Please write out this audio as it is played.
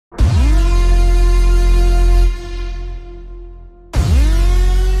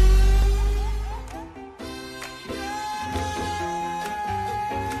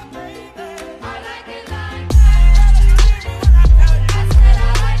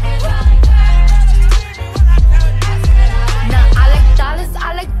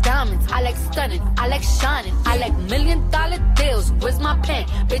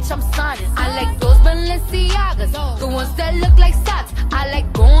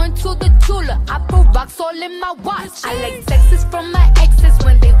to the chula. I put rocks all in my watch. I like sexes from my exes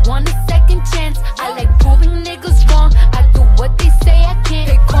when they want a second chance. I like proving niggas wrong. I do what they say I can't.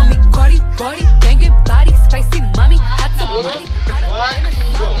 They call me Cardi, Brgy, banging body, spicy mommy, hot tamale.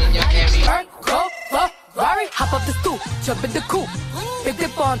 Ferrari, hop up the stoop, jump in the coupe. Big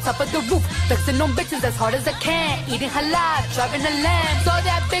dip on top of the roof, flexing on bitches as hard as I can. Eating halal, driving a lamb. So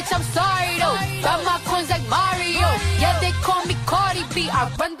that bitch, I'm sorry though. Got my coins like Mario. Yeah, they call me Cardi B.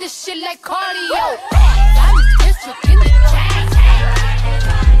 I run this shit like cardio. Diamond district in the chain.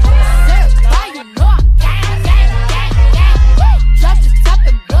 Certified, you know I'm gang, gang, gang, gang. Drop the top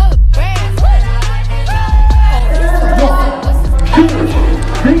and blow the brand.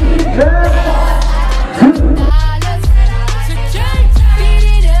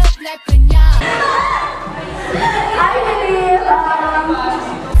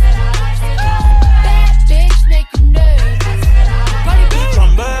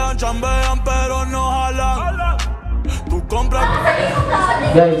 Chambean pero no jalan. Tú compras.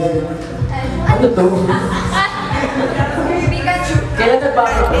 Guys, ano to? Kailan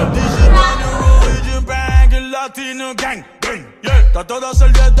nagbago? Latino gang, gang, yeah. Está toda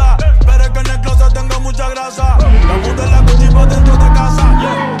servieta, pero es que en el closet tengo mucha grasa. La puta la cuchilla dentro de casa,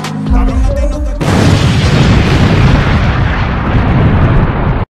 yeah. Cabrón, a ti no te...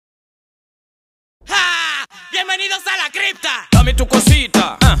 ¡Ja! ¡Bienvenidos a la cripta! Dame tu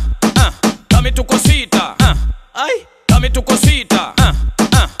cosita, dame tu cosita, ay, dame tu cosita,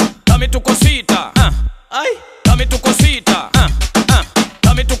 dame tu cosita, ay, dame tu cosita,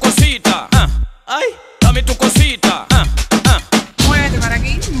 dame tu cosita, ay, dame tu cosita, Muévete para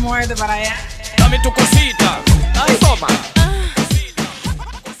aquí, muévete para allá. dame tu cosita, ay, toma.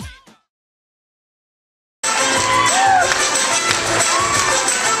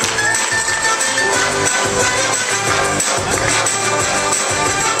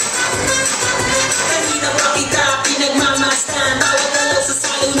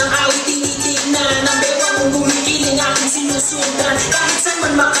 Kahit saan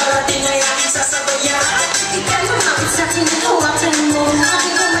man makarating ay aking sasabayan. Ikaw lumapit sa'kin at hawakan mo.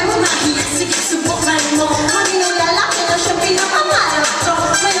 Aking kamay mo mahigit, sige subukan mo. Maging ang lalaki na siyang pinapangarap ko.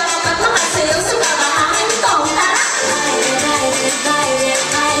 Mayroon at makasayaw sa kakahain ko. Tara!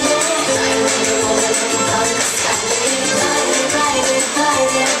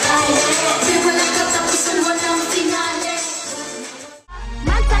 Di walang katapusan, walang finale.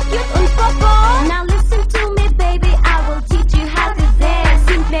 Manta cute un poco. Now listen to me baby, I will teach you how to dance.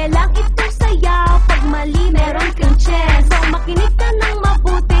 Simple lang itong sayaw, pag mali meron kang chance. So makinig ka ng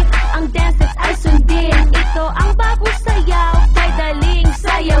mabuti, ang dances ay sundin. Ito ang bagong sayaw, kay daling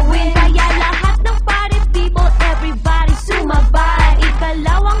sayawin. Kaya lahat ng party people, everybody sumabay.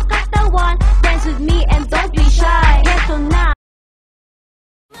 Ikalaw ang katawan, dance with me and don't be shy. Ito na.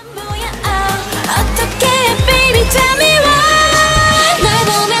 어떻게 baby tell me why 널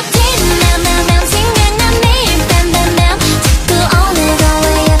보며 빛나면 생각난 매일 땀나면 자꾸 오늘도 왜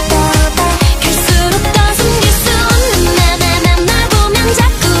예뻐봐 갈수록 더 숨길 수 없는 나나나 널 보면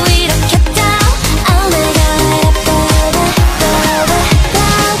자꾸 이렇게 down Oh my god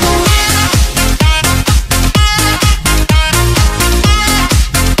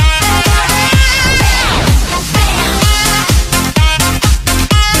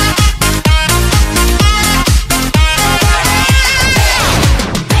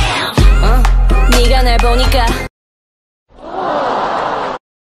네가 날 보니까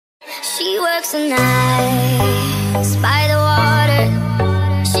She works the nights by the water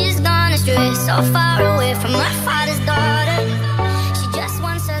She's gone astray so far away from my fire